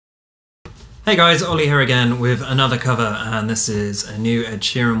Hey guys, Ollie here again with another cover, and this is a new Ed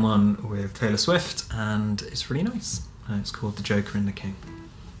Sheeran one with Taylor Swift, and it's really nice. It's called The Joker and the King.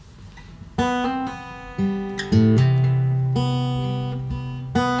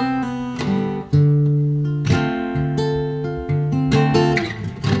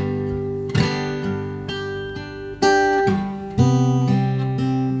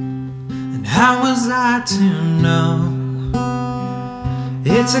 And how was I to know?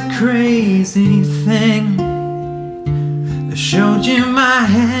 It's a crazy thing. I showed you my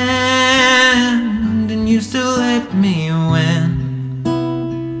hand and you still let me win.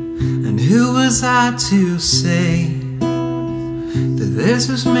 And who was I to say that this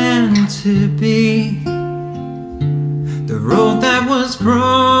was meant to be? The road that was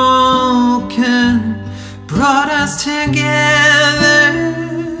broken brought us together.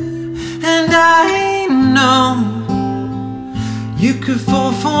 And I know you could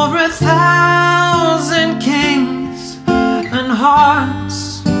fall for 1,000 kings and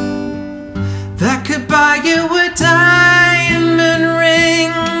hearts that could buy you a diamond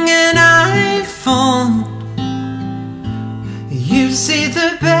ring. And I fall. You see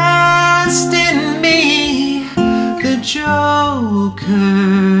the best in me, the Joker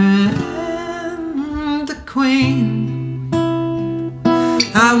and the Queen.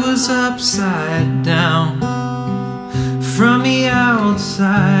 I was upside down from the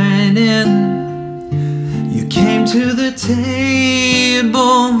outside in. You came to the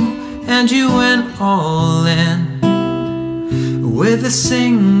table and you went all in. With a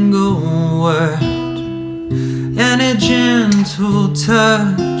single word and a gentle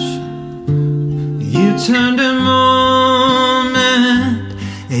touch, you turned a moment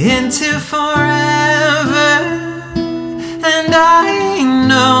into forever. And I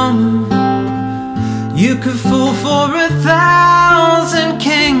know you could fall for 1,000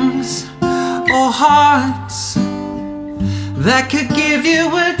 kings or hearts that could give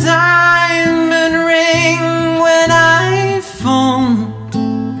you a diamond ring. When I fold,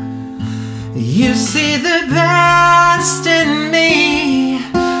 you see the best in me,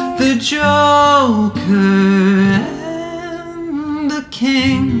 the Joker and the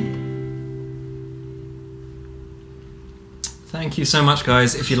King. Thank you so much,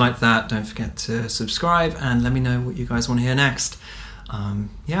 guys. If you like that, don't forget to subscribe and let me know what you guys want to hear next.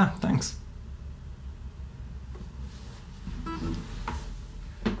 Yeah, thanks.